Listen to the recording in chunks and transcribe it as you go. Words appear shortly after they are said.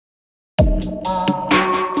You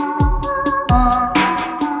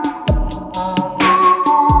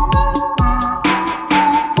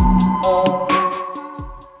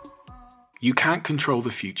can't control the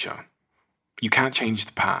future. You can't change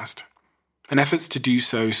the past. And efforts to do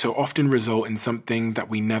so often result in something that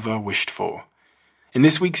we never wished for. In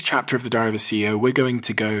this week's chapter of The Diary of a CEO, we're going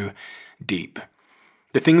to go deep.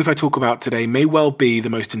 The things I talk about today may well be the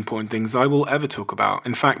most important things I will ever talk about.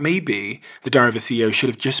 In fact, maybe The Diary of a CEO should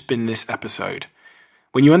have just been this episode.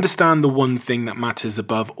 When you understand the one thing that matters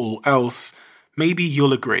above all else, maybe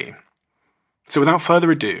you'll agree. So without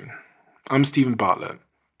further ado, I'm Stephen Bartlett,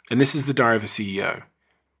 and this is The Diary of a CEO.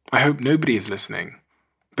 I hope nobody is listening,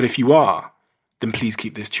 but if you are, then please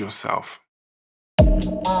keep this to yourself.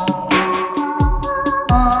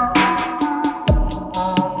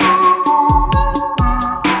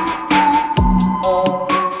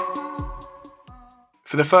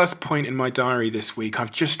 For the first point in my diary this week,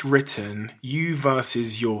 I've just written you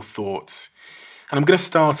versus your thoughts. And I'm going to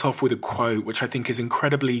start off with a quote which I think is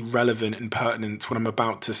incredibly relevant and pertinent to what I'm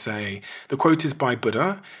about to say. The quote is by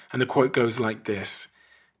Buddha, and the quote goes like this: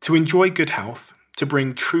 "To enjoy good health, to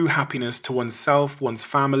bring true happiness to oneself, one's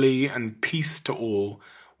family, and peace to all,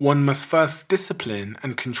 one must first discipline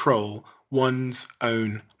and control one's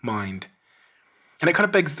own mind." And it kind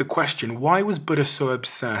of begs the question, why was Buddha so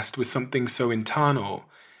obsessed with something so internal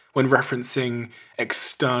when referencing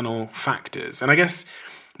external factors? And I guess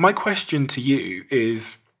my question to you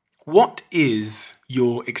is, what is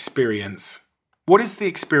your experience? What is the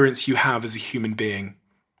experience you have as a human being?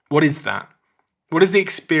 What is that? What is the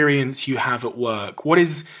experience you have at work? What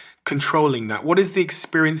is controlling that? What is the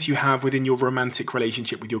experience you have within your romantic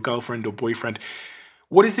relationship with your girlfriend or boyfriend?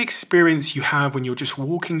 What is the experience you have when you're just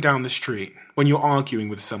walking down the street, when you're arguing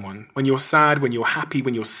with someone, when you're sad, when you're happy,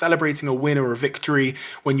 when you're celebrating a win or a victory,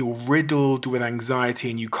 when you're riddled with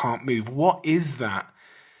anxiety and you can't move? What is that?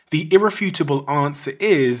 The irrefutable answer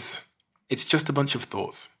is, it's just a bunch of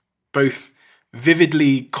thoughts, both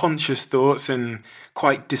vividly conscious thoughts and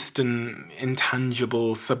quite distant,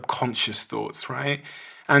 intangible, subconscious thoughts, right?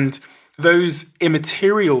 And those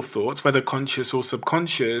immaterial thoughts, whether conscious or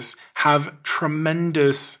subconscious, have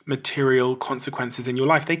tremendous material consequences in your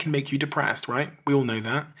life. They can make you depressed, right? We all know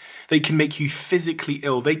that. They can make you physically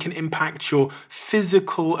ill. They can impact your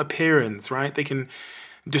physical appearance, right? They can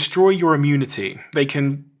destroy your immunity. They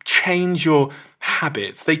can change your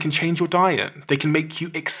habits. They can change your diet. They can make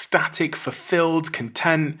you ecstatic, fulfilled,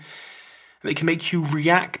 content. They can make you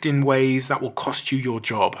react in ways that will cost you your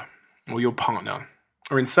job or your partner.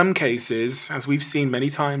 Or in some cases, as we've seen many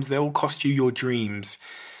times, they will cost you your dreams,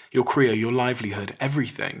 your career, your livelihood,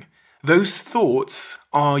 everything. Those thoughts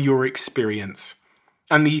are your experience.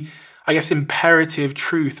 And the, imperative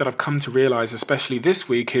truth that I've come to realize, especially this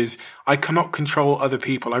week, is I cannot control other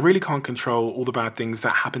people. I really can't control all the bad things that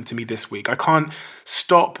happened to me this week. I can't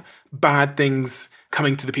stop bad things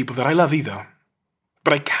coming to the people that I love either.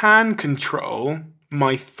 But I can control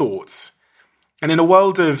my thoughts. And in a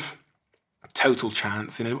world of total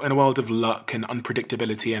chance, in a world of luck and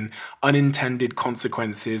unpredictability and unintended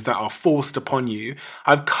consequences that are forced upon you,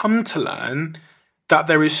 I've come to learn that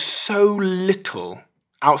there is so little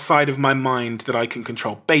outside of my mind that I can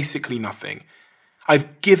control, basically nothing.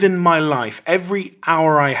 I've given my life, every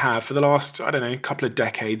hour I have for the last, couple of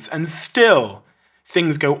decades, and still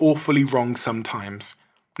things go awfully wrong sometimes.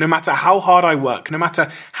 No matter how hard I work, no matter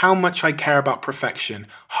how much I care about perfection,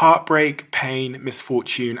 heartbreak, pain,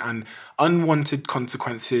 misfortune, and unwanted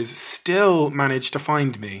consequences still manage to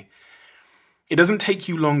find me. It doesn't take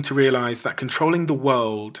you long to realize that controlling the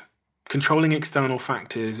world, controlling external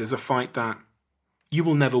factors, is a fight that you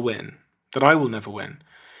will never win, that I will never win.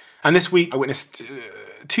 And this week I witnessed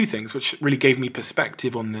two things which really gave me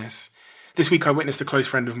perspective on this. This week I witnessed a close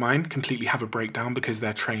friend of mine completely have a breakdown because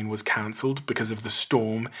their train was cancelled because of the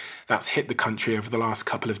storm that's hit the country over the last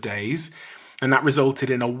couple of days. And that resulted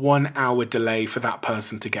in a 1 hour delay for that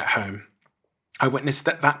person to get home. I witnessed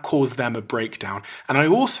that caused them a breakdown. And I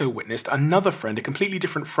also witnessed another friend, a completely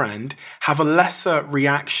different friend, have a lesser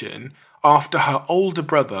reaction after her older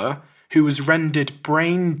brother, who was rendered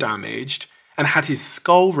brain damaged and had his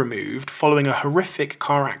skull removed following a horrific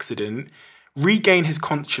car accident, regain his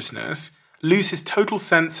consciousness, lose his total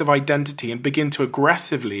sense of identity, and begin to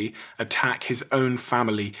aggressively attack his own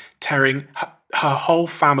family, tearing her whole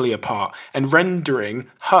family apart and rendering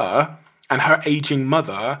her and her aging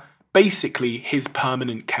mother basically his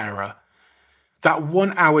permanent carer. That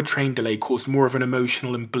 1 hour train delay caused more of an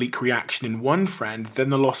emotional and bleak reaction in one friend than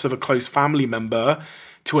the loss of a close family member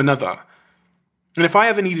to another. And if I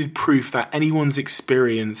ever needed proof that anyone's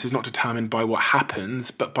experience is not determined by what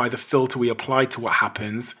happens, but by the filter we apply to what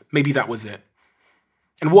happens, maybe that was it.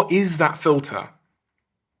 And what is that filter?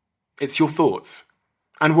 It's your thoughts.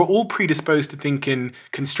 And we're all predisposed to think in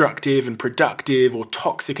constructive and productive or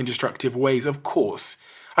toxic and destructive ways, of course.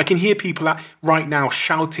 I can hear people right now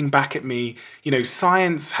shouting back at me,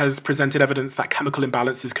 science has presented evidence that chemical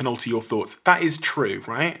imbalances can alter your thoughts. That is true,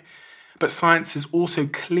 right? But science has also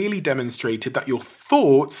clearly demonstrated that your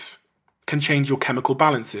thoughts can change your chemical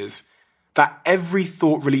balances. That every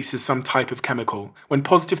thought releases some type of chemical. When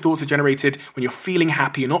positive thoughts are generated, when you're feeling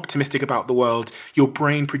happy and optimistic about the world, your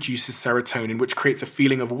brain produces serotonin, which creates a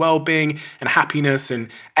feeling of well-being and happiness and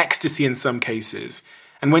ecstasy in some cases.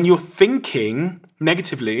 And when you're thinking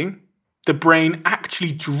negatively, the brain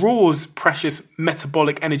actually draws precious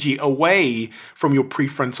metabolic energy away from your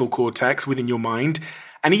prefrontal cortex within your mind.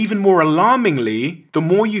 And even more alarmingly, the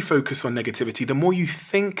more you focus on negativity, the more you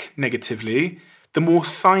think negatively, the more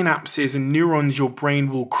synapses and neurons your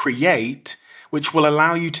brain will create, which will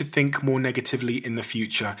allow you to think more negatively in the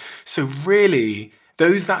future. So really,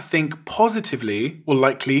 those that think positively will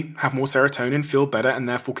likely have more serotonin, feel better, and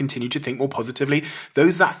therefore continue to think more positively.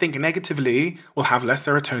 Those that think negatively will have less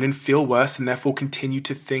serotonin, feel worse, and therefore continue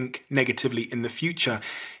to think negatively in the future.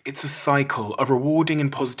 It's a cycle, a rewarding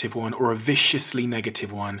and positive one, or a viciously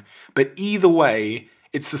negative one. But either way,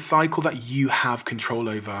 it's a cycle that you have control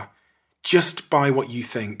over, just by what you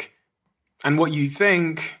think. And what you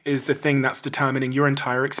think is the thing that's determining your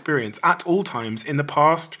entire experience at all times, in the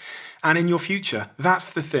past and in your future.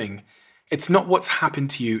 That's the thing. It's not what's happened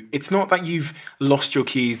to you. It's not that you've lost your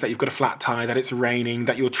keys, that you've got a flat tire, that it's raining,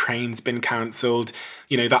 that your train's been cancelled,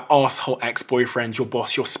 that arsehole ex-boyfriend, your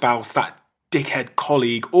boss, your spouse, that dickhead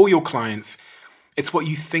colleague, or your clients. It's what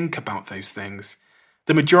you think about those things.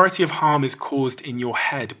 The majority of harm is caused in your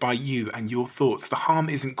head by you and your thoughts. The harm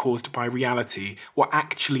isn't caused by reality, what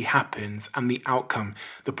actually happens and the outcome.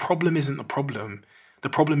 The problem isn't the problem. The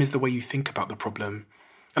problem is the way you think about the problem.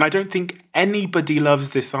 And I don't think anybody loves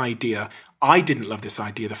this idea. I didn't love this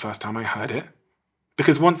idea the first time I heard it.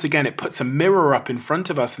 Because once again, it puts a mirror up in front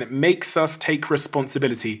of us and it makes us take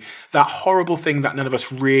responsibility. That horrible thing that none of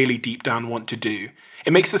us really deep down want to do.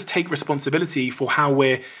 It makes us take responsibility for how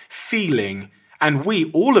we're feeling. And we,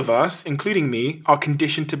 all of us, including me, are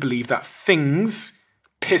conditioned to believe that things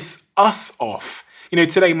piss us off.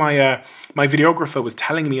 Today my videographer was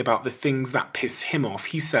telling me about the things that piss him off.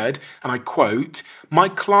 He said, and I quote, "My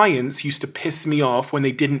clients used to piss me off when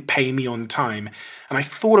they didn't pay me on time." And I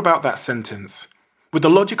thought about that sentence. With the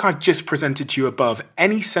logic I've just presented to you above,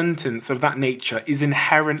 any sentence of that nature is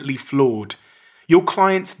inherently flawed. Your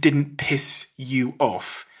clients didn't piss you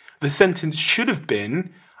off. The sentence should have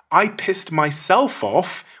been, "I pissed myself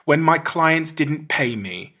off when my clients didn't pay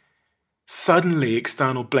me." Suddenly,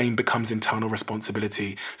 external blame becomes internal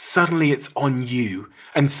responsibility. Suddenly, it's on you.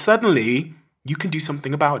 And suddenly, you can do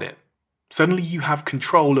something about it. Suddenly, you have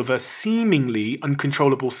control of a seemingly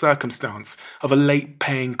uncontrollable circumstance of a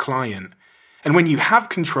late-paying client. And when you have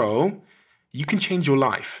control, you can change your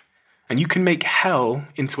life. And you can make hell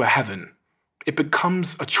into a heaven. It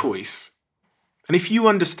becomes a choice. And if you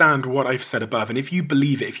understand what I've said above, and if you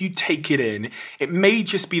believe it, if you take it in, it may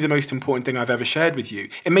just be the most important thing I've ever shared with you.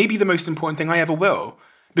 It may be the most important thing I ever will,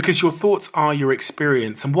 because your thoughts are your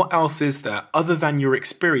experience. And what else is there other than your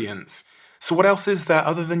experience? So what else is there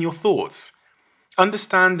other than your thoughts?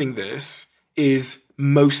 Understanding this is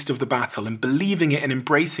most of the battle, and believing it and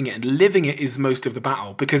embracing it and living it is most of the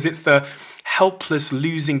battle, because it's the helpless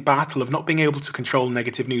losing battle of not being able to control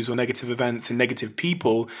negative news or negative events and negative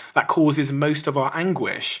people that causes most of our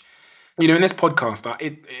anguish. In this podcast,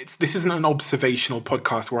 this isn't an observational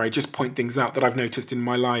podcast where I just point things out that I've noticed in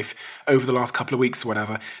my life over the last couple of weeks or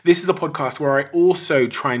whatever. This is a podcast where I also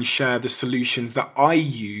try and share the solutions that I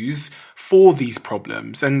use for these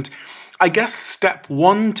problems. And I guess step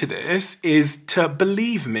one to this is to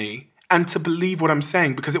believe me and to believe what I'm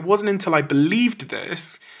saying, because it wasn't until I believed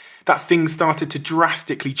this that things started to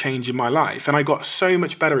drastically change in my life. And I got so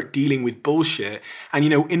much better at dealing with bullshit. And,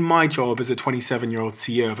 in my job as a 27-year-old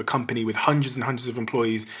CEO of a company with hundreds and hundreds of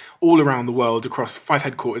employees all around the world across 5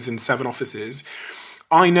 headquarters and 7 offices,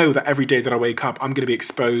 I know that every day that I wake up, I'm going to be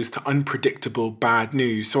exposed to unpredictable bad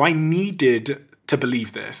news. So I needed to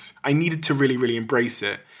believe this. I needed to really, really embrace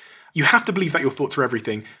it. You have to believe that your thoughts are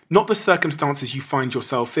everything, not the circumstances you find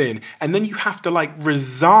yourself in. And then you have to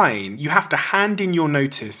resign. You have to hand in your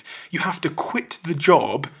notice. You have to quit the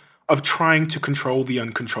job of trying to control the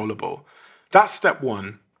uncontrollable. That's step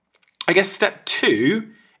one. I guess step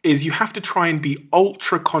two is you have to try and be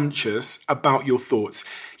ultra conscious about your thoughts.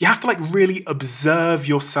 You have to really observe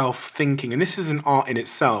yourself thinking. And this is an art in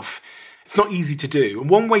itself. It's not easy to do. And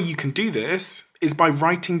one way you can do this is by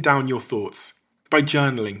writing down your thoughts, by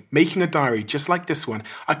journaling, making a diary just like this one.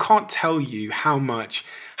 I can't tell you how much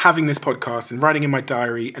having this podcast and writing in my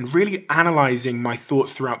diary and really analyzing my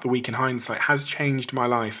thoughts throughout the week in hindsight has changed my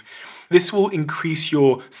life. This will increase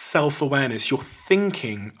your self-awareness, your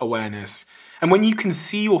thinking awareness. And when you can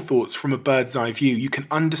see your thoughts from a bird's eye view, you can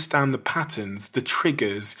understand the patterns, the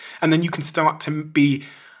triggers, and then you can start to be,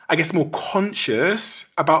 more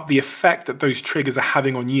conscious about the effect that those triggers are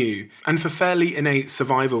having on you. And for fairly innate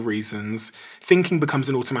survival reasons, thinking becomes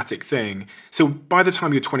an automatic thing. So by the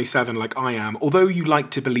time you're 27, like I am, although you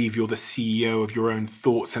like to believe you're the CEO of your own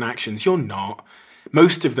thoughts and actions, you're not.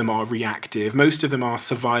 Most of them are reactive. Most of them are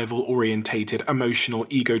survival-orientated, emotional,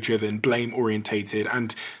 ego-driven, blame-orientated,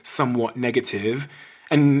 and somewhat negative.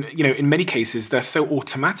 And, in many cases, they're so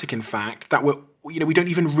automatic, in fact, that we don't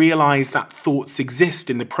even realize that thoughts exist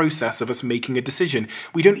in the process of us making a decision.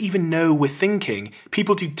 We don't even know we're thinking.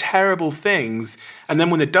 People do terrible things, and then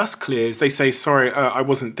when the dust clears, they say, sorry, I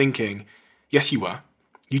wasn't thinking. Yes, you were.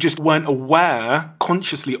 You just weren't aware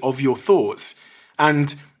consciously of your thoughts.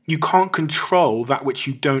 And you can't control that which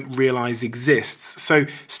you don't realize exists. So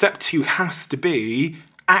step 2 has to be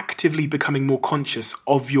actively becoming more conscious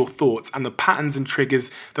of your thoughts and the patterns and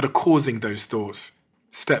triggers that are causing those thoughts.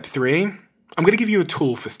 Step 3, I'm going to give you a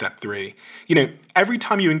tool for step 3. Every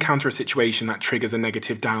time you encounter a situation that triggers a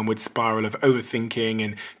negative downward spiral of overthinking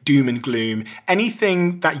and doom and gloom,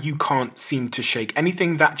 anything that you can't seem to shake,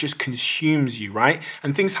 anything that just consumes you, right?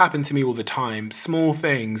 And things happen to me all the time, small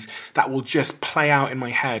things that will just play out in my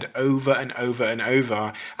head over and over and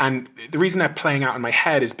over. And the reason they're playing out in my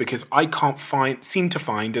head is because I can't seem to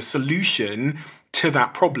find a solution to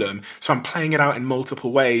that problem. So I'm playing it out in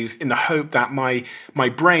multiple ways in the hope that my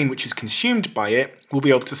brain, which is consumed by it, will be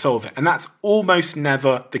able to solve it. And that's almost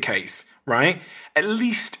never the case, right? At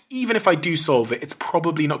least, even if I do solve it, it's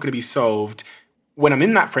probably not going to be solved when I'm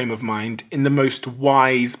in that frame of mind in the most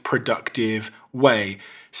wise, productive way.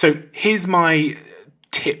 So here's my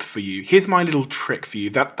tip for you. Here's my little trick for you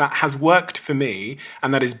that has worked for me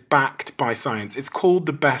and that is backed by science. It's called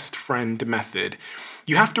the best friend method.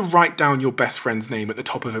 You have to write down your best friend's name at the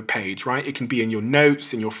top of a page, right? It can be in your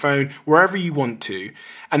notes, in your phone, wherever you want to.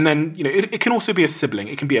 And then, it can also be a sibling.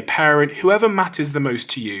 It can be a parent, whoever matters the most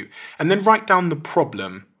to you. And then write down the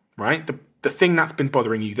problem, right? The thing that's been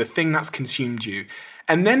bothering you, the thing that's consumed you.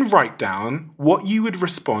 And then write down what you would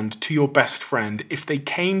respond to your best friend if they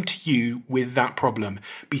came to you with that problem.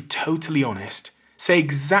 Be totally honest. Say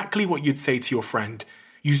exactly what you'd say to your friend.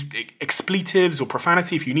 Use expletives or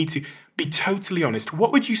profanity if you need to. Be totally honest.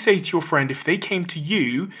 What would you say to your friend if they came to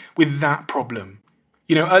you with that problem?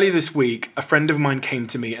 Earlier this week, a friend of mine came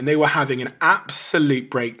to me and they were having an absolute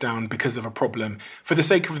breakdown because of a problem. For the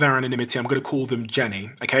sake of their anonymity, I'm going to call them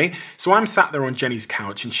Jenny, okay? So I'm sat there on Jenny's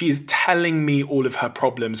couch and she is telling me all of her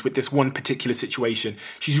problems with this one particular situation.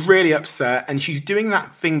 She's really upset and she's doing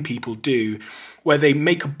that thing people do where they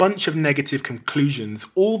make a bunch of negative conclusions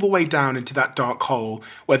all the way down into that dark hole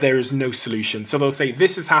where there is no solution. So they'll say,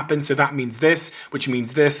 this has happened, so that means this, which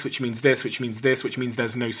means this, which means this, which means this, which means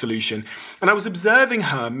there's no solution. And I was observing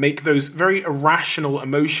her make those very irrational,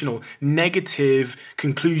 emotional, negative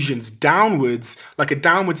conclusions downwards, like a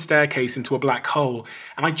downward staircase into a black hole.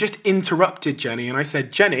 And I just interrupted Jenny and I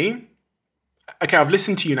said, Jenny, okay, I've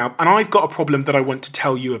listened to you now, and I've got a problem that I want to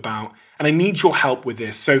tell you about, and I need your help with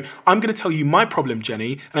this. So I'm going to tell you my problem,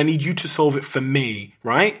 Jenny, and I need you to solve it for me,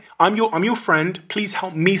 right? I'm your friend. Please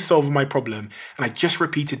help me solve my problem. And I just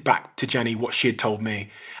repeated back to Jenny what she had told me,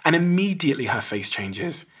 and immediately her face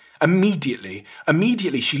changes. Immediately,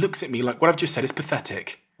 she looks at me like what I've just said is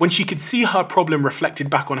pathetic. When she could see her problem reflected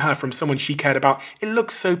back on her from someone she cared about, it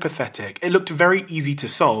looked so pathetic. It looked very easy to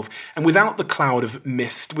solve. And without the cloud of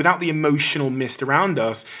mist, without the emotional mist around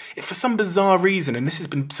us, for some bizarre reason, and this has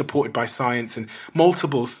been supported by science and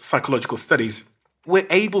multiple psychological studies, we're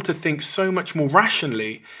able to think so much more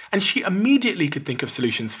rationally. And she immediately could think of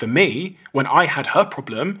solutions for me when I had her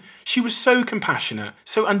problem. She was so compassionate,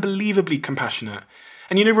 so unbelievably compassionate.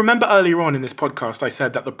 And remember earlier on in this podcast, I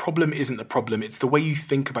said that the problem isn't the problem, it's the way you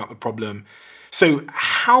think about the problem. So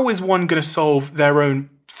how is one going to solve their own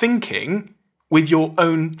thinking with your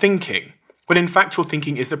own thinking? When in fact your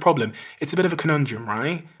thinking is the problem. It's a bit of a conundrum,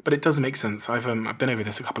 right? But it does make sense. I've been over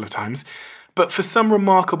this a couple of times. But for some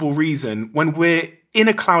remarkable reason, when we're in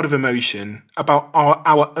a cloud of emotion about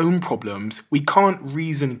our own problems, we can't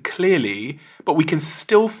reason clearly, but we can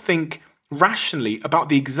still think rationally about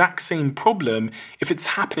the exact same problem if it's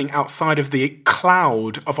happening outside of the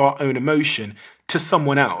cloud of our own emotion to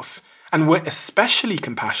someone else. And we're especially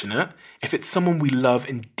compassionate if it's someone we love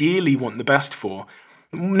and dearly want the best for.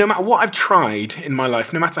 No matter what I've tried in my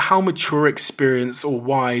life, no matter how mature, experienced, or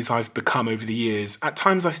wise I've become over the years, at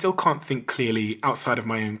times I still can't think clearly outside of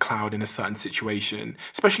my own cloud in a certain situation,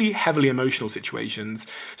 especially heavily emotional situations.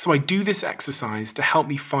 So I do this exercise to help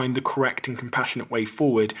me find the correct and compassionate way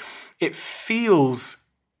forward. It feels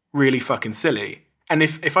really fucking silly. And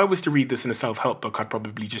if I was to read this in a self-help book, I'd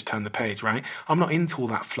probably just turn the page, right? I'm not into all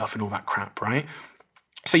that fluff and all that crap, right?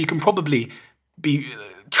 So you can probably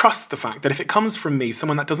trust the fact that if it comes from me,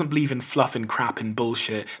 someone that doesn't believe in fluff and crap and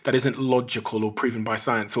bullshit, that isn't logical or proven by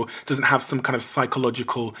science, or doesn't have some kind of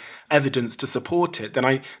psychological evidence to support it, then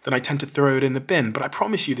I tend to throw it in the bin. But I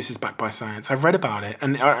promise you this is backed by science. I've read about it,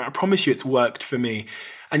 and I promise you it's worked for me.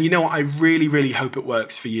 And you know what? I really, really hope it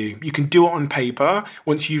works for you. You can do it on paper.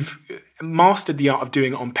 Once you've mastered the art of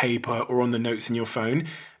doing it on paper or on the notes in your phone,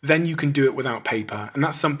 then you can do it without paper. And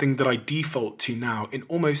that's something that I default to now in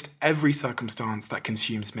almost every circumstance that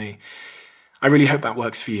consumes me. I really hope that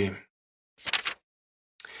works for you.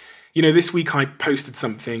 You know, this week I posted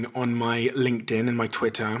something on my LinkedIn and my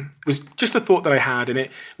Twitter. It was just a thought that I had, and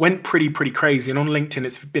it went pretty crazy. And on LinkedIn,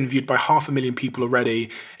 it's been viewed by 500,000 people already.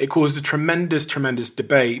 It caused a tremendous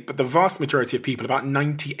debate, but the vast majority of people, about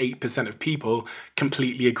 98% of people,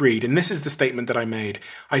 completely agreed. And this is the statement that I made.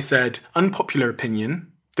 I said, unpopular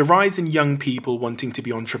opinion, the rise in young people wanting to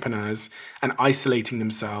be entrepreneurs and isolating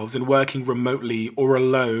themselves and working remotely or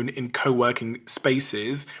alone in co-working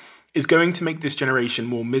spaces is going to make this generation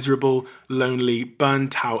more miserable, lonely,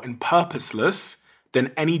 burnt out, and purposeless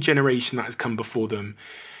than any generation that has come before them.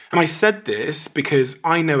 And I said this because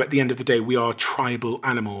I know at the end of the day we are tribal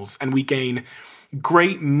animals, and we gain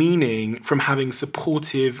great meaning from having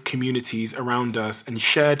supportive communities around us and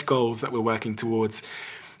shared goals that we're working towards.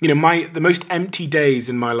 You know, the most empty days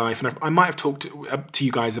in my life, and I might have talked to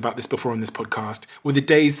you guys about this before on this podcast, were the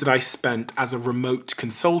days that I spent as a remote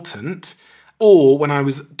consultant, or when I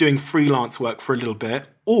was doing freelance work for a little bit,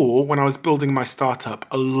 or when I was building my startup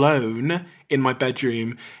alone in my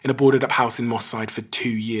bedroom in a boarded up house in Moss Side for 2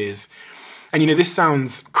 years. And you know, this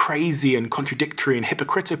sounds crazy and contradictory and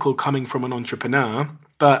hypocritical coming from an entrepreneur,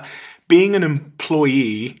 but being an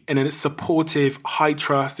employee in a supportive, high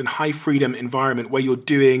trust and high freedom environment where you're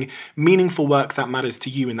doing meaningful work that matters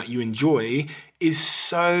to you and that you enjoy is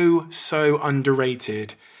so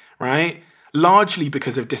underrated, right? Largely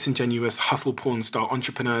because of disingenuous hustle porn star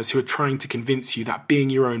entrepreneurs who are trying to convince you that being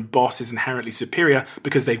your own boss is inherently superior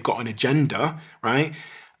because they've got an agenda, right?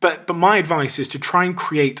 But my advice is to try and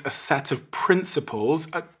create a set of principles,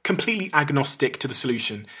 completely agnostic to the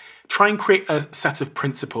solution. Try and create a set of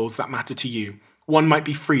principles that matter to you. One might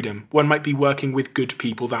be freedom. One might be working with good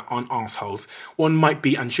people that aren't assholes. One might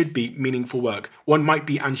be and should be meaningful work. One might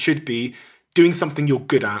be and should be doing something you're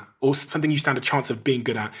good at or something you stand a chance of being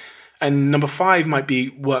good at. And number 5 might be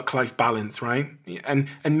work-life balance, right? And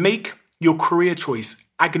make your career choice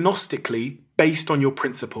agnostically based on your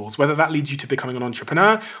principles, whether that leads you to becoming an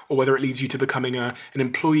entrepreneur or whether it leads you to becoming an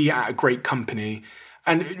employee at a great company.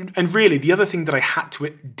 And really, the other thing that I had to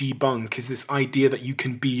debunk is this idea that you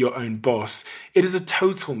can be your own boss. It is a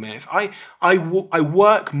total myth. I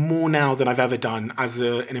work more now than I've ever done as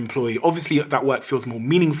an employee. Obviously, that work feels more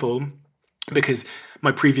meaningful because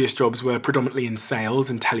my previous jobs were predominantly in sales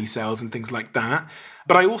and telesales and things like that.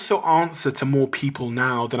 But I also answer to more people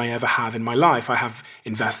now than I ever have in my life. I have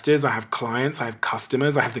investors, I have clients, I have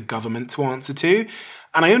customers, I have the government to answer to.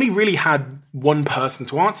 And I only really had one person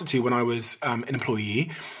to answer to when I was an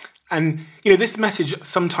employee. And, you know, this message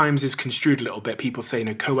sometimes is construed a little bit. People say, you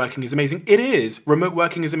know, co-working is amazing. It is. Remote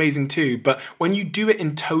working is amazing too. But when you do it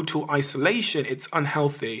in total isolation, it's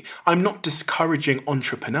unhealthy. I'm not discouraging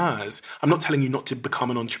entrepreneurs. I'm not telling you not to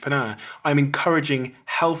become an entrepreneur. I'm encouraging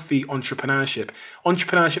healthy entrepreneurship.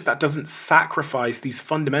 Entrepreneurship that doesn't sacrifice these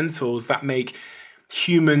fundamentals that make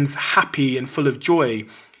humans happy and full of joy.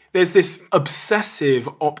 There's this obsessive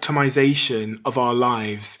optimization of our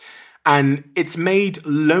lives, and it's made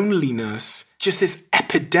loneliness just this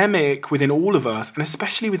epidemic within all of us, and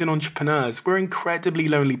especially within entrepreneurs. We're incredibly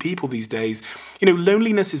lonely people these days. You know,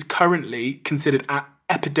 loneliness is currently considered at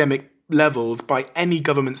epidemic levels by any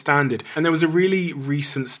government standard. And there was a really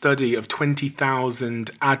recent study of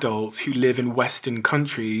 20,000 adults who live in Western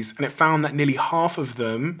countries, and it found that nearly half of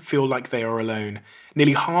them feel like they are alone.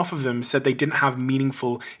 Nearly half of them said they didn't have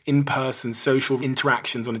meaningful in-person social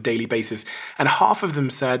interactions on a daily basis. And half of them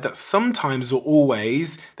said that sometimes or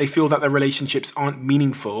always they feel that their relationships aren't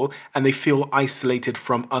meaningful and they feel isolated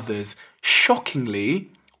from others. Shockingly,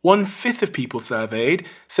 1/5 of people surveyed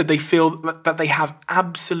said they feel that they have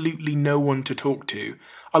absolutely no one to talk to.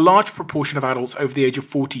 A large proportion of adults over the age of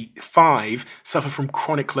 45 suffer from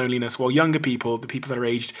chronic loneliness, while younger people, the people that are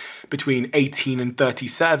aged between 18 and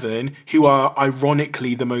 37, who are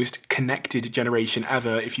ironically the most connected generation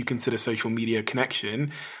ever, if you consider social media connection,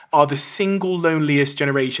 are the single loneliest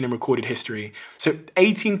generation in recorded history. So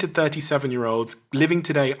 18 to 37-year-olds living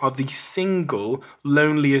today are the single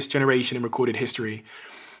loneliest generation in recorded history.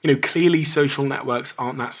 Clearly social networks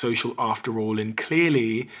aren't that social after all, and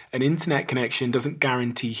clearly an internet connection doesn't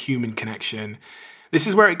guarantee human connection. This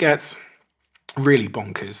is where it gets really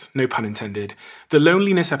bonkers, no pun intended. The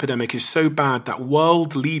loneliness epidemic is so bad that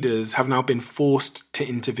world leaders have now been forced to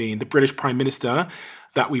intervene. The British Prime Minister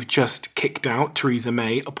that we've just kicked out, Theresa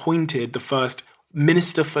May, appointed the first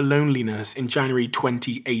Minister for Loneliness in January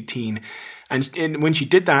 2018. And when she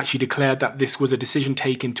did that, she declared that this was a decision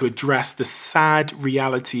taken to address the sad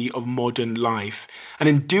reality of modern life. And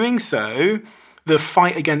in doing so, the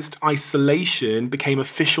fight against isolation became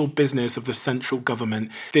official business of the central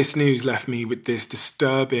government. This news left me with this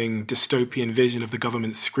disturbing dystopian vision of the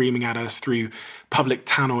government screaming at us through public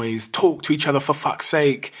tannoys, "Talk to each other for fuck's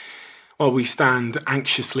sake," while we stand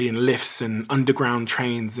anxiously in lifts and underground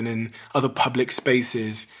trains and in other public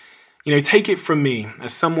spaces. Take it from me,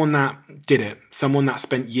 as someone that did it, someone that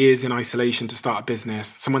spent years in isolation to start a business,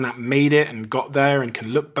 someone that made it and got there and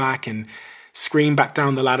can look back and scream back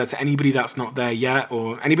down the ladder to anybody that's not there yet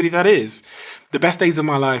or anybody that is. The best days of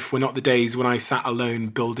my life were not the days when I sat alone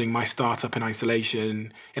building my startup in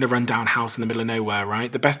isolation in a rundown house in the middle of nowhere,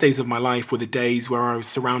 right? The best days of my life were the days where I was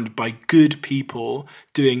surrounded by good people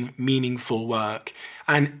doing meaningful work.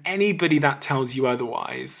 And anybody that tells you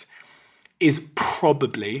otherwise is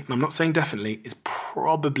probably, and I'm not saying definitely, is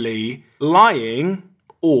probably lying,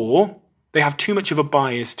 or they have too much of a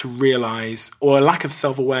bias to realize, or a lack of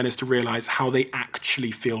self-awareness to realize how they actually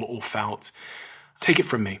feel or felt. Take it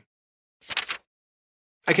from me.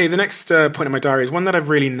 Okay, the next point in my diary is one that I've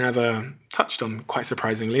really never touched on, quite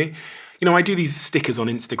surprisingly. I do these stickers on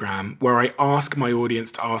Instagram where I ask my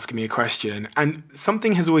audience to ask me a question, and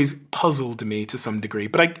something has always puzzled me to some degree,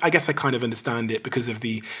 but I guess I kind of understand it because of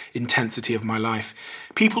the intensity of my life.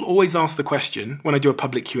 People always ask the question when I do a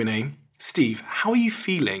public Q&A, "Steve, how are you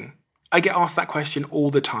feeling?" I get asked that question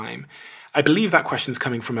all the time. I believe that question's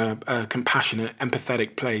coming from a compassionate,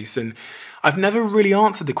 empathetic place, and I've never really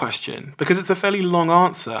answered the question because it's a fairly long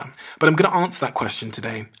answer, but I'm going to answer that question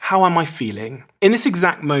today. How am I feeling? In this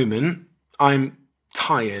exact moment, I'm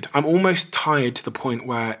tired. I'm almost tired to the point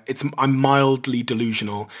where I'm mildly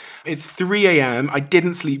delusional. It's 3 a.m. I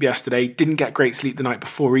didn't sleep yesterday, didn't get great sleep the night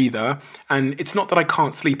before either. And it's not that I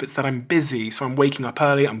can't sleep, it's that I'm busy. So I'm waking up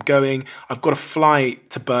early, I've got a flight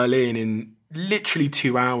to Berlin in literally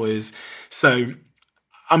 2 hours. So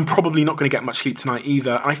I'm probably not going to get much sleep tonight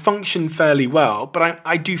either. I function fairly well, but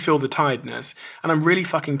I do feel the tiredness, and I'm really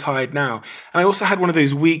fucking tired now. And I also had one of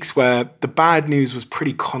those weeks where the bad news was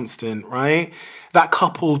pretty constant, right? That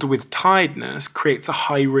coupled with tiredness creates a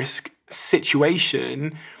high-risk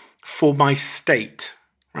situation for my state,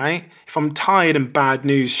 right? If I'm tired and bad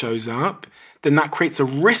news shows up, then that creates a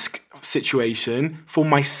risk situation for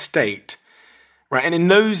my state. Right, and in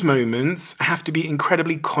those moments, I have to be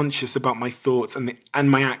incredibly conscious about my thoughts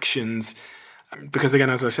and my actions, because again,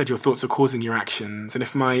 as I said, your thoughts are causing your actions. And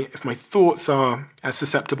if my thoughts are as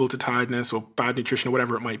susceptible to tiredness or bad nutrition or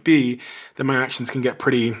whatever it might be, then my actions can get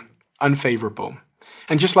pretty unfavorable.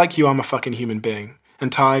 And just like you, I'm a fucking human being.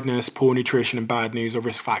 And tiredness, poor nutrition, and bad news are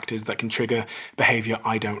risk factors that can trigger behavior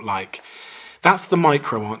I don't like. That's the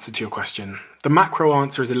micro answer to your question. The macro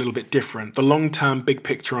answer is a little bit different. The long-term, big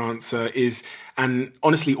picture answer is, and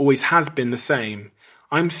honestly always has been, the same.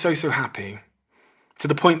 I'm so happy. To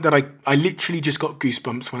the point that I literally just got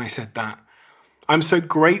goosebumps when I said that. I'm so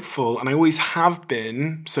grateful, and I always have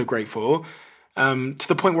been so grateful, to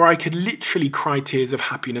the point where I could literally cry tears of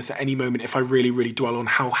happiness at any moment if I really, really dwell on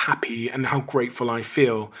how happy and how grateful I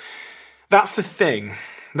feel. That's the thing.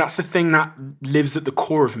 That's the thing that lives at the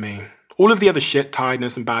core of me. All of the other shit,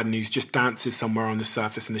 tiredness and bad news, just dances somewhere on the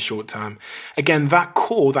surface in the short term. Again, that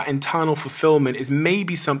core, that internal fulfillment is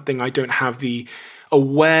maybe something I don't have the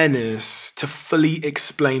awareness to fully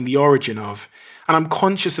explain the origin of. And I'm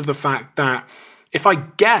conscious of the fact that if I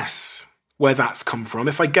guess where that's come from,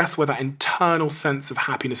 if I guess where that internal sense of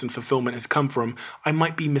happiness and fulfillment has come from, I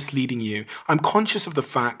might be misleading you. I'm conscious of the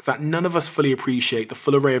fact that none of us fully appreciate the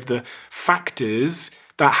full array of the factors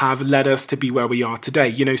that have led us to be where we are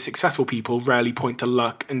today. Successful people rarely point to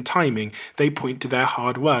luck and timing. They point to their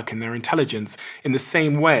hard work and their intelligence. In the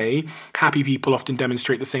same way, happy people often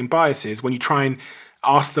demonstrate the same biases. When you try and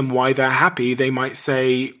ask them why they're happy, they might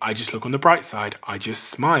say, I just look on the bright side, I just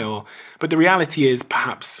smile. But the reality is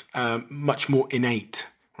perhaps much more innate,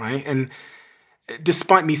 right? And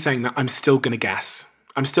despite me saying that, I'm still going to guess.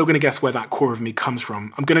 I'm still going to guess where that core of me comes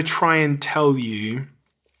from. I'm going to try and tell you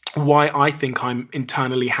why I think I'm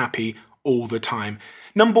internally happy all the time.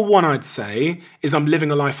 Number one, I'd say, is I'm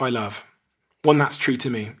living a life I love. One that's true to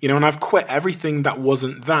me, and I've quit everything that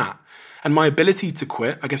wasn't that. And my ability to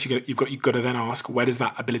quit, I guess you've got to then ask, where does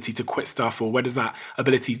that ability to quit stuff, or where does that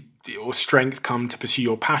ability or strength come to pursue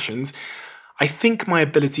your passions? I think my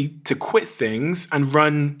ability to quit things and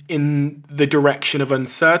run in the direction of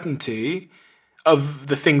uncertainty of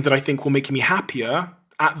the thing that I think will make me happier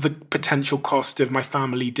at the potential cost of my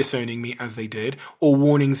family disowning me as they did, or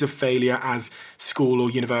warnings of failure as school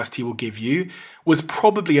or university will give you, was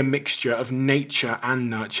probably a mixture of nature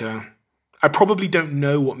and nurture. I probably don't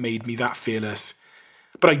know what made me that fearless,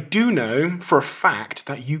 but I do know for a fact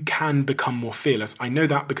that you can become more fearless. I know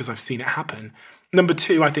that because I've seen it happen. Number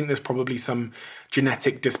two, I think there's probably some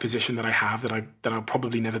genetic disposition that I have that I'll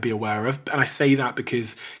probably never be aware of. And I say that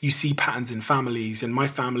because you see patterns in families, and my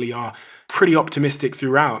family are pretty optimistic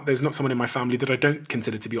throughout. There's not someone in my family that I don't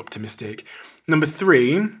consider to be optimistic. Number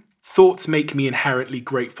three, thoughts make me inherently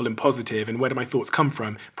grateful and positive. And where do my thoughts come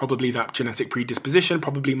from? Probably that genetic predisposition,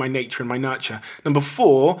 probably my nature and my nurture. Number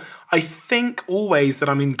four, I think always that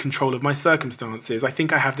I'm in control of my circumstances. I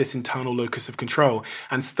think I have this internal locus of control.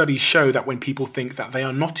 And studies show that when people think that they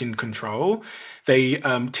are not in control, they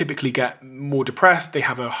typically get more depressed. They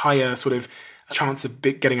have a higher sort of chance of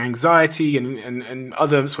getting anxiety and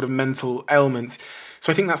other sort of mental ailments.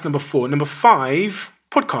 So I think that's number four. Number five,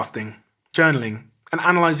 podcasting, journaling, and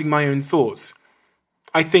analysing my own thoughts.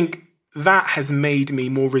 I think that has made me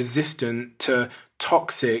more resistant to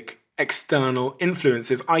toxic external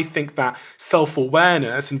influences. I think that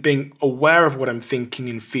self-awareness and being aware of what I'm thinking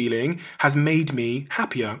and feeling has made me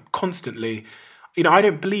happier constantly. I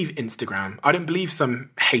don't believe Instagram. I don't believe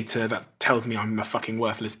some hater that tells me I'm a fucking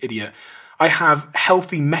worthless idiot. I have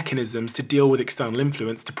healthy mechanisms to deal with external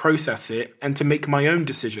influence, to process it, and to make my own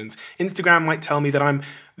decisions. Instagram might tell me that I'm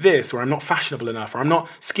this, or I'm not fashionable enough, or I'm not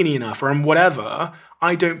skinny enough, or I'm whatever.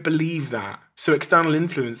 I don't believe that. So external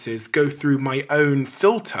influences go through my own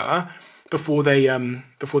filter before they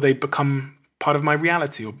become part of my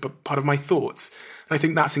reality or part of my thoughts. And I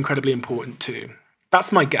think that's incredibly important too.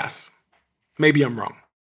 That's my guess. Maybe I'm wrong.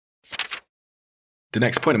 The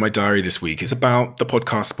next point in my diary this week is about the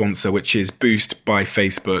podcast sponsor, which is Boost by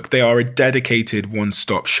Facebook. They are a dedicated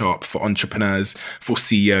one-stop shop for entrepreneurs, for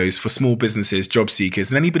CEOs, for small businesses, job seekers,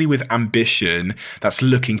 and anybody with ambition that's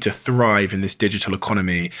looking to thrive in this digital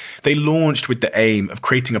economy. They launched with the aim of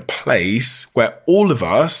creating a place where all of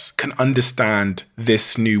us can understand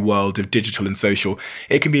this new world of digital and social.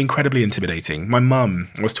 It can be incredibly intimidating. My mum,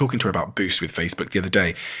 I was talking to her about Boost with Facebook the other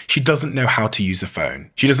day. She doesn't know how to use a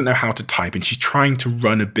phone. She doesn't know how to type, and she's trying to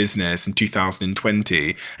run a business in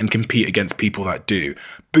 2020 and compete against people that do.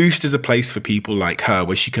 Boost is a place for people like her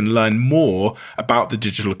where she can learn more about the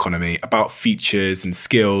digital economy, about features and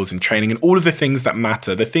skills and training and all of the things that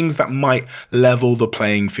matter, the things that might level the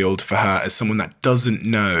playing field for her as someone that doesn't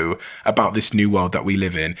know about this new world that we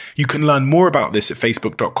live in. You can learn more about this at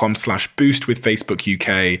facebook.com/boost with Facebook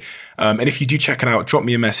UK. And if you do check it out, drop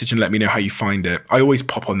me a message and let me know how you find it. I always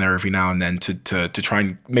pop on there every now and then to try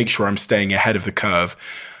and make sure I'm staying ahead of the curve.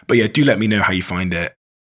 But yeah, do let me know how you find it.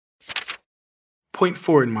 Point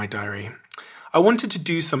 4 in my diary. I wanted to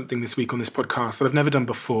do something this week on this podcast that I've never done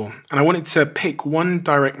before. And I wanted to pick one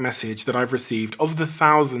direct message that I've received of the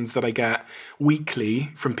thousands that I get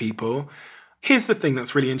weekly from people. Here's the thing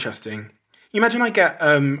that's really interesting. You imagine I get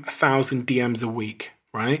 1,000 DMs a week,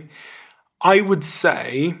 right? I would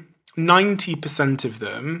say 90% of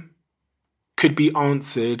them could be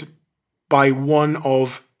answered by one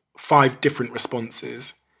of 5 different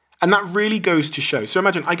responses. And that really goes to show. So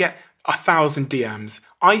imagine I get 1,000 DMs.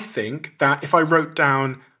 I think that if I wrote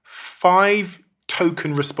down 5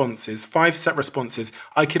 token responses, 5 set responses,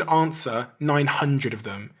 I could answer 900 of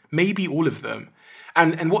them, maybe all of them.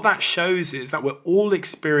 And what that shows is that we're all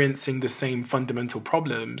experiencing the same fundamental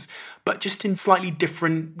problems, but just in slightly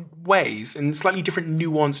different ways, in slightly different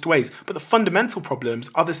nuanced ways. But the fundamental problems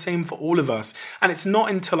are the same for all of us. And it's not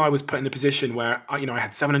until I was put in a position where I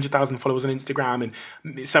had 700,000 followers on Instagram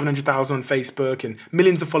and 700,000 on Facebook and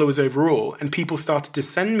millions of followers overall, and people started to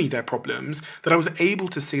send me their problems, that I was able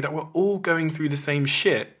to see that we're all going through the same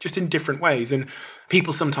shit, just in different ways. And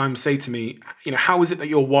people sometimes say to me, how is it that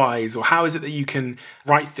you're wise, or how is it that you can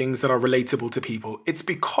write things that are relatable to people? It's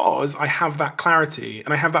because I have that clarity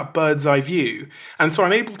and I have that bird's eye view. And so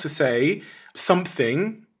I'm able to say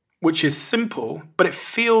something which is simple, but it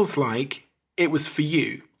feels like it was for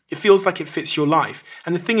you. It feels like it fits your life.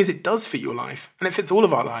 And the thing is, it does fit your life, and it fits all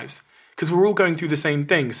of our lives because we're all going through the same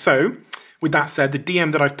thing. So with that said, the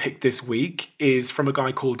DM that I've picked this week is from a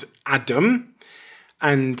guy called Adam.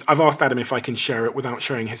 And I've asked Adam if I can share it without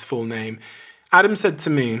sharing his full name. Adam said to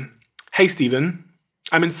me, "Hey, Stephen,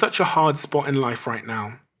 I'm in such a hard spot in life right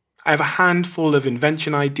now. I have a handful of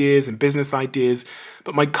invention ideas and business ideas,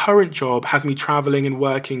 but my current job has me traveling and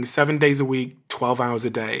working 7 days a week, 12 hours a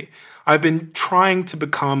day. I've been trying to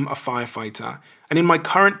become a firefighter, and in my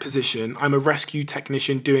current position, I'm a rescue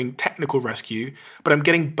technician doing technical rescue, but I'm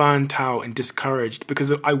getting burnt out and discouraged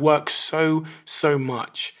because I work so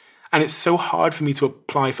much. And it's so hard for me to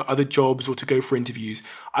apply for other jobs or to go for interviews.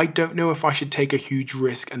 I don't know if I should take a huge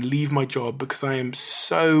risk and leave my job because I am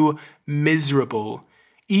so miserable.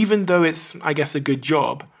 Even though it's, I guess, a good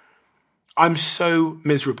job, I'm so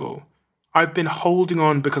miserable. I've been holding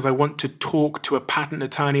on because I want to talk to a patent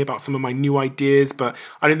attorney about some of my new ideas, but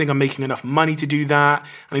I don't think I'm making enough money to do that,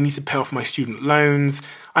 and I need to pay off my student loans.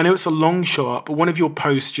 I know it's a long shot, but one of your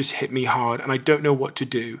posts just hit me hard, and I don't know what to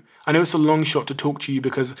do. I know it's a long shot to talk to you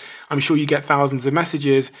because I'm sure you get thousands of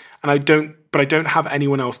messages, and I don't have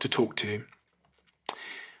anyone else to talk to."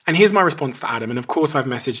 And here's my response to Adam. And of course, I've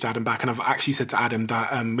messaged Adam back, and I've actually said to Adam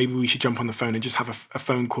that maybe we should jump on the phone and just have a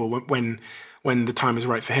phone call when the time is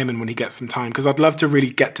right for him and when he gets some time, because I'd love to really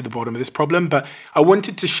get to the bottom of this problem. But I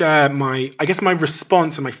wanted to share my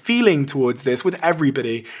response and my feeling towards this with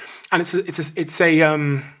everybody. And it's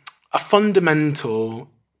a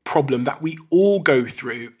fundamental problem that we all go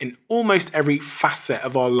through in almost every facet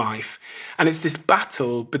of our life. And it's this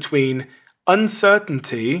battle between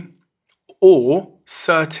uncertainty or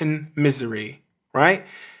certain misery, right?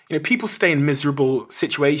 People stay in miserable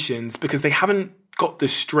situations because they haven't got the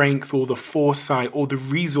strength or the foresight or the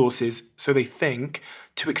resources, so they think,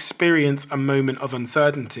 to experience a moment of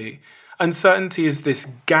uncertainty. Uncertainty is this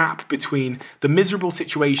gap between the miserable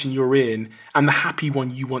situation you're in and the happy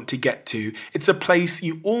one you want to get to. It's a place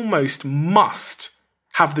you almost must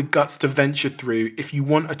have the guts to venture through if you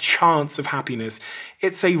want a chance of happiness.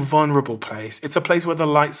 It's a vulnerable place. It's a place where the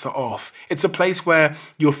lights are off. It's a place where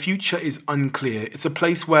your future is unclear. It's a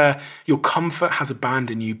place where your comfort has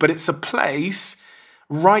abandoned you. But it's a place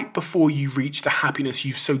right before you reach the happiness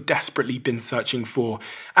you've so desperately been searching for.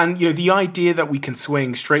 And, the idea that we can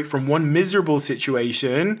swing straight from one miserable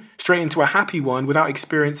situation straight into a happy one without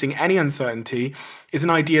experiencing any uncertainty is an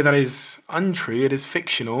idea that is untrue. It is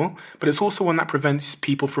fictional, but it's also one that prevents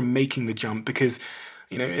people from making the jump because,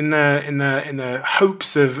 in the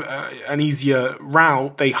hopes of an easier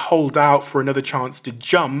route, they hold out for another chance to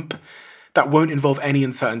jump that won't involve any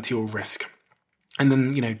uncertainty or risk. And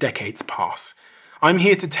then, decades pass. I'm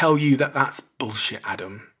here to tell you that that's bullshit,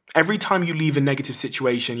 Adam. Every time you leave a negative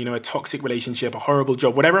situation, a toxic relationship, a horrible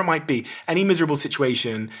job, whatever it might be, any miserable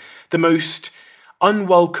situation, the most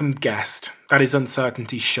unwelcome guest, that is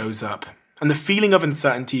uncertainty, shows up. And the feeling of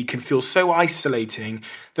uncertainty can feel so isolating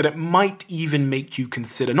that it might even make you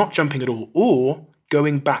consider not jumping at all or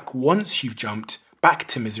going back once you've jumped back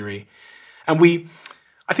to misery. And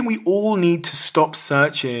I think we all need to stop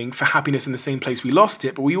searching for happiness in the same place we lost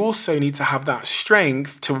it, but we also need to have that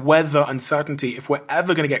strength to weather uncertainty if we're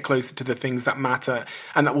ever going to get closer to the things that matter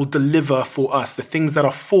and that will deliver for us, the things that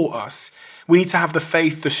are for us. We need to have the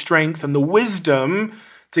faith, the strength, and the wisdom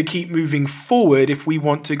to keep moving forward if we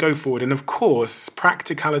want to go forward. And of course,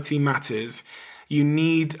 practicality matters. You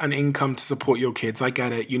need an income to support your kids. I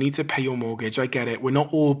get it. You need to pay your mortgage. I get it. We're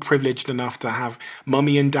not all privileged enough to have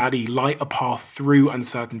mummy and daddy light a path through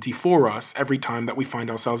uncertainty for us every time that we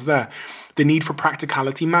find ourselves there. The need for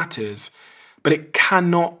practicality matters, but it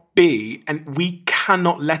cannot be, and we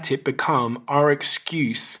cannot let it become our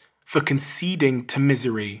excuse for conceding to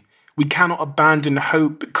misery. We cannot abandon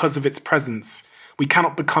hope because of its presence. We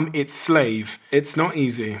cannot become its slave. It's not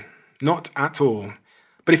easy. Not at all.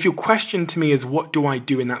 But if your question to me is, what do I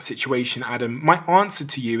do in that situation, Adam? My answer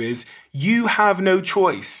to you is, you have no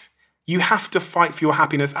choice. You have to fight for your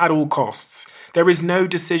happiness at all costs. There is no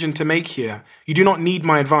decision to make here. You do not need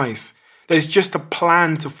my advice. There's just a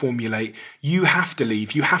plan to formulate. You have to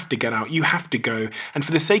leave. You have to get out. You have to go. And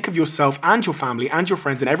for the sake of yourself and your family and your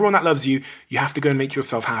friends and everyone that loves you, you have to go and make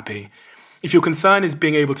yourself happy. If your concern is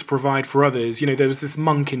being able to provide for others, there was this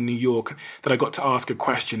monk in New York that I got to ask a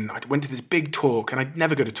question. I went to this big talk, and I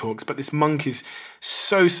never go to talks, but this monk is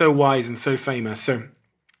so wise and so famous. So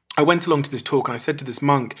I went along to this talk, and I said to this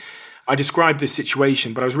monk, I described this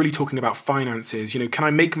situation, but I was really talking about finances. Can I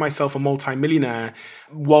make myself a multimillionaire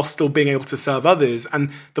while still being able to serve others? And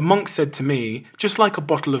the monk said to me, just like a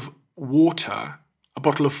bottle of water, a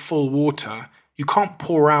bottle of full water, You can't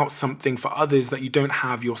pour out something for others that you don't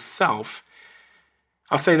have yourself.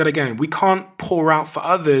 I'll say that again. We can't pour out for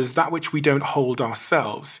others that which we don't hold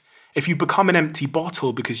ourselves. If you become an empty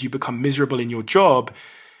bottle because you become miserable in your job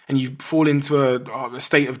and you fall into a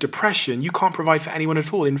state of depression, you can't provide for anyone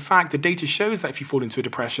at all. In fact, the data shows that if you fall into a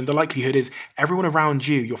depression, the likelihood is everyone around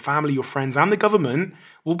you, your family, your friends, and the government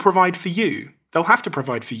will provide for you. They'll have to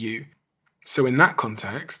provide for you. So in that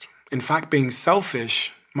context, in fact, being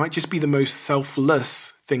selfish might just be the most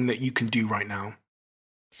selfless thing that you can do right now.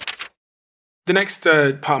 The next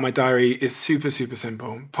part of my diary is super, super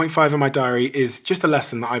simple. Point 5 of my diary is just a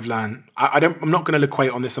lesson that I've learned. I'm not going to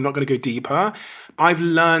equate on this. I'm not going to go deeper. I've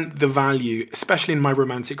learned the value, especially in my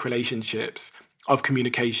romantic relationships, of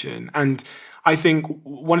communication. And I think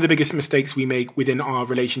one of the biggest mistakes we make within our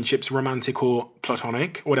relationships, romantic or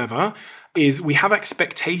platonic, whatever, is we have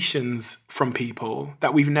expectations from people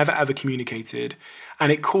that we've never ever communicated.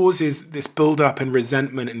 And it causes this build-up and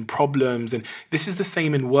resentment and problems. And this is the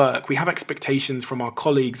same in work. We have expectations from our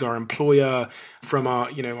colleagues, our employer, from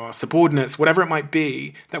our subordinates, whatever it might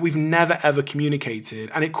be, that we've never ever communicated.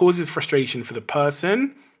 And it causes frustration for the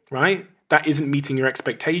person, right? That isn't meeting your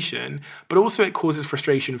expectation, but also it causes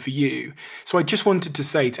frustration for you. So I just wanted to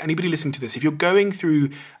say to anybody listening to this, if you're going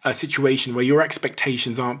through a situation where your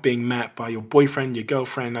expectations aren't being met by your boyfriend, your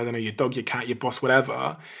girlfriend, I don't know, your dog, your cat, your boss,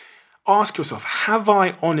 whatever, ask yourself, have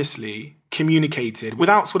I honestly communicated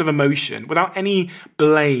without sort of emotion, without any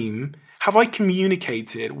blame? Have I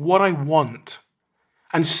communicated what I want?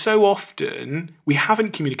 And so often we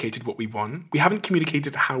haven't communicated what we want. We haven't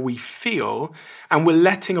communicated how we feel, and we're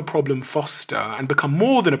letting a problem foster and become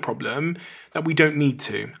more than a problem that we don't need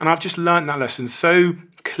to. And I've just learned that lesson so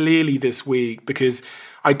clearly this week because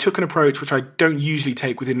I took an approach which I don't usually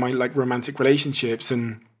take within my romantic relationships,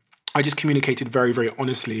 and I just communicated very, very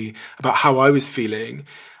honestly about how I was feeling.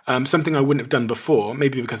 Something I wouldn't have done before,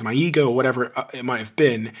 maybe because of my ego or whatever it might have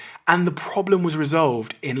been. And the problem was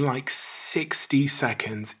resolved in 60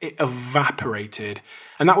 seconds. It evaporated.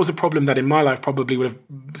 And that was a problem that in my life probably would have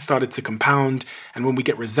started to compound. And when we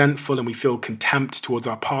get resentful and we feel contempt towards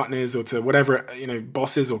our partners or to whatever,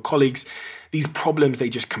 bosses or colleagues, these problems, they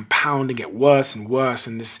just compound and get worse and worse.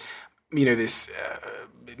 And this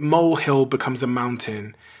molehill becomes a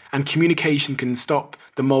mountain. And communication can stop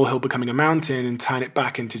the molehill becoming a mountain and turn it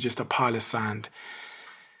back into just a pile of sand.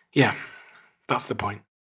 Yeah, that's the point.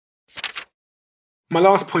 My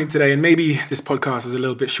last point today, and maybe this podcast is a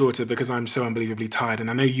little bit shorter because I'm so unbelievably tired, and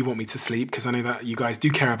I know you want me to sleep because I know that you guys do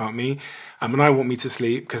care about me, and I want me to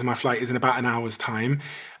sleep because my flight is in about an hour's time,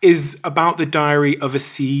 is about the Diary of a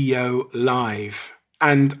CEO Live.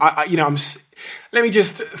 And I don't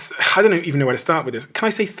even know where to start with this. Can I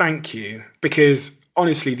say thank you? Because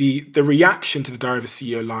honestly, the reaction to the Diary of a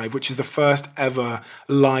CEO Live, which is the first ever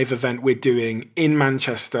live event we're doing in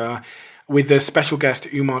Manchester with the special guest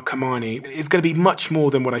Umar Kamani, is going to be much more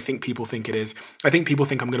than what I think people think it is. I think people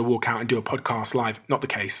think I'm going to walk out and do a podcast live. Not the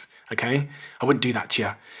case, okay? I wouldn't do that to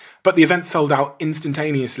you. But the event sold out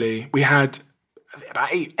instantaneously. We had about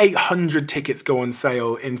 800 tickets go on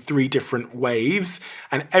sale in 3 different waves,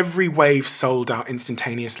 and every wave sold out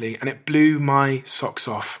instantaneously, and it blew my socks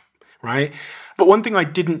off, right? But one thing I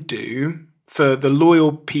didn't do for the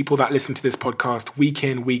loyal people that listen to this podcast week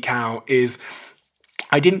in, week out is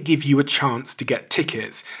I didn't give you a chance to get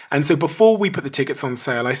tickets. And so before we put the tickets on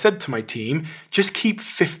sale, I said to my team, just keep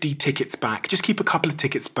 50 tickets back. Just keep a couple of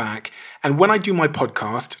tickets back. And when I do my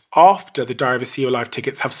podcast, after the Diary of a CEO Live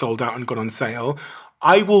tickets have sold out and gone on sale,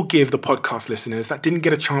 I will give the podcast listeners that didn't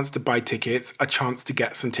get a chance to buy tickets a chance to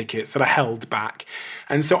get some tickets that are held back.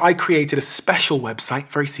 And so I created a special website,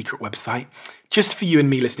 very secret website, just for you and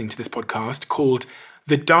me listening to this podcast called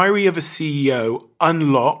The Diary of a CEO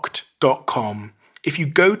Unlocked.com. If you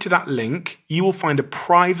go to that link, you will find a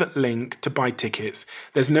private link to buy tickets.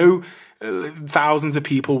 There's no thousands of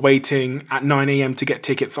people waiting at 9 a.m. to get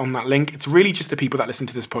tickets on that link. It's really just the people that listen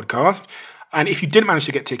to this podcast. And if you didn't manage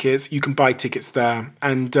to get tickets, you can buy tickets there.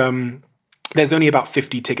 And there's only about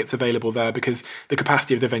 50 tickets available there because the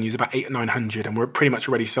capacity of the venue is about 800 or 900 and we're pretty much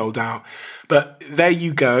already sold out. But there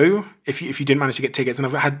you go. If you didn't manage to get tickets, and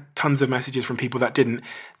I've had tons of messages from people that didn't,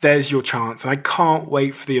 there's your chance. And I can't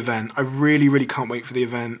wait for the event. I really, really can't wait for the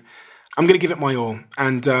event. I'm going to give it my all,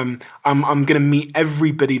 and I'm going to meet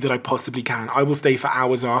everybody that I possibly can. I will stay for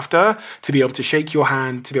hours after to be able to shake your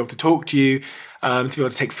hand, to be able to talk to you, to be able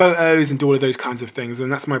to take photos and do all of those kinds of things.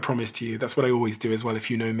 And that's my promise to you. That's what I always do as well,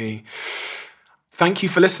 if you know me. Thank you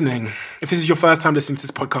for listening. If this is your first time listening to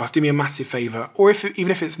this podcast, do me a massive favor. Or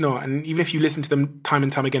even if it's not, and even if you listen to them time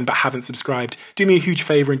and time again but haven't subscribed, do me a huge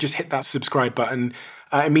favor and just hit that subscribe button.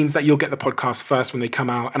 It means that you'll get the podcast first when they come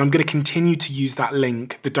out. And I'm going to continue to use that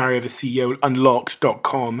link, the Diary of a CEO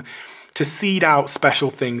Unlocked.com, to seed out special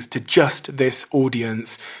things to just this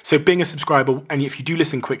audience. So being a subscriber, and if you do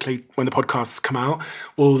listen quickly when the podcasts come out,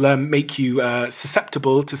 will make you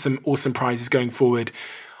susceptible to some awesome prizes going forward.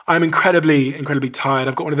 I'm incredibly tired.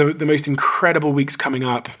 I've got one of the most incredible weeks coming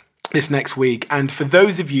up this next week. And for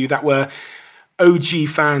those of you that were OG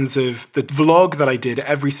fans of the vlog that I did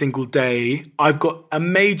every single day, I've got a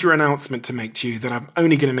major announcement to make to you that I'm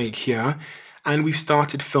only going to make here. And we've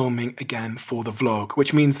started filming again for the vlog,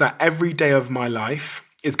 which means that every day of my life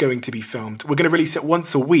is going to be filmed. We're going to release it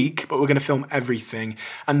once a week, but we're going to film everything.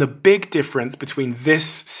 And the big difference between this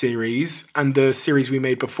series and the series we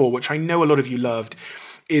made before, which I know a lot of you loved,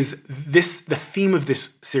 is the theme of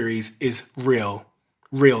this series is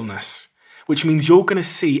realness, which means you're going to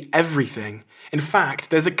see everything. In fact,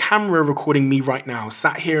 there's a camera recording me right now,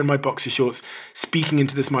 sat here in my boxer shorts, speaking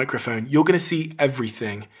into this microphone. You're going to see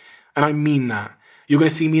everything. And I mean that. You're going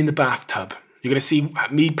to see me in the bathtub. You're going to see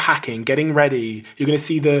me packing, getting ready. You're going to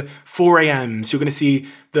see the 4 a.m.s. You're going to see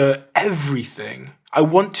the everything. I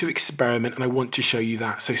want to experiment and I want to show you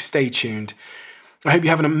that. So stay tuned. I hope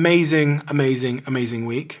you have an amazing, amazing, amazing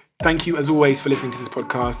week. Thank you, as always, for listening to this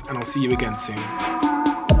podcast, and I'll see you again soon.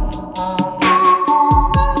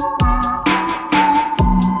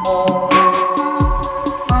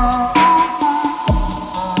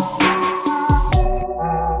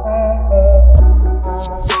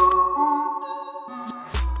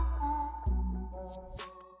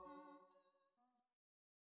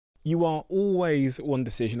 You are always one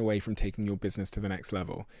decision away from taking your business to the next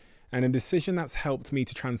level. And a decision that's helped me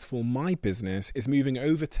to transform my business is moving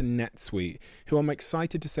over to NetSuite, who I'm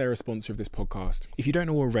excited to say are a sponsor of this podcast. If you don't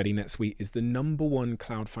know already, NetSuite is the #1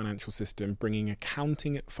 cloud financial system, bringing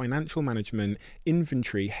accounting, financial management,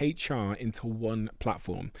 inventory, HR into one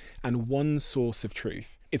platform and one source of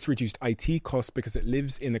truth. It's reduced IT costs because it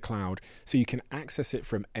lives in the cloud, so you can access it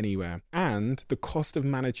from anywhere. And the cost of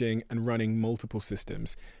managing and running multiple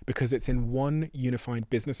systems because it's in one unified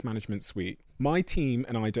business management suite. My team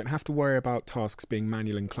and I don't have to worry about tasks being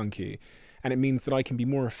manual and clunky. And it means that I can be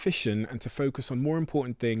more efficient and to focus on more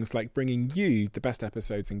important things like bringing you the best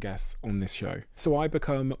episodes and guests on this show. So I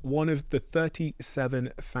become one of the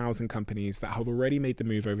 37,000 companies that have already made the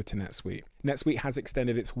move over to NetSuite. NetSuite has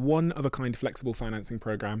extended its one-of-a-kind flexible financing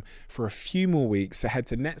program for a few more weeks. So head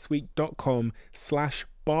to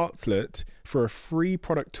netsuite.com/Bartlett for a free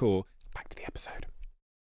product tour. Back to the episode.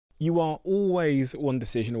 You are always one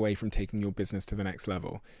decision away from taking your business to the next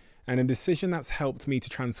level. And a decision that's helped me to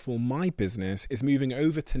transform my business is moving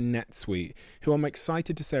over to NetSuite, who I'm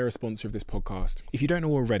excited to say are a sponsor of this podcast. If you don't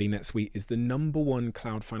know already, NetSuite is the #1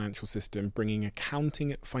 cloud financial system, bringing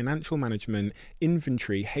accounting, financial management,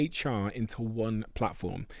 inventory, HR into one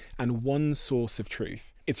platform and one source of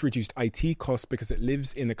truth. It's reduced IT costs because it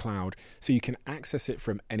lives in the cloud, so you can access it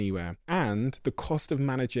from anywhere. And the cost of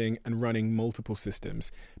managing and running multiple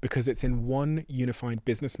systems because it's in one unified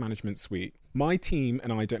business management suite. My team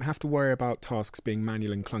and I don't have to worry about tasks being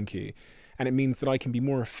manual and clunky. And it means that I can be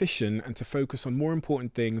more efficient and to focus on more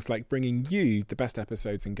important things like bringing you the best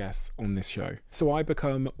episodes and guests on this show. So I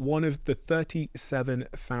become one of the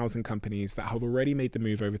 37,000 companies that have already made the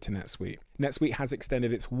move over to NetSuite. NetSuite has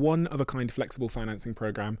extended its one-of-a-kind flexible financing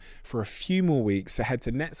program for a few more weeks. So head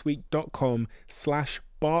to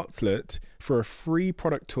netsuite.com/Bartlett for a free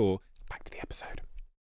product tour. Back to the episode.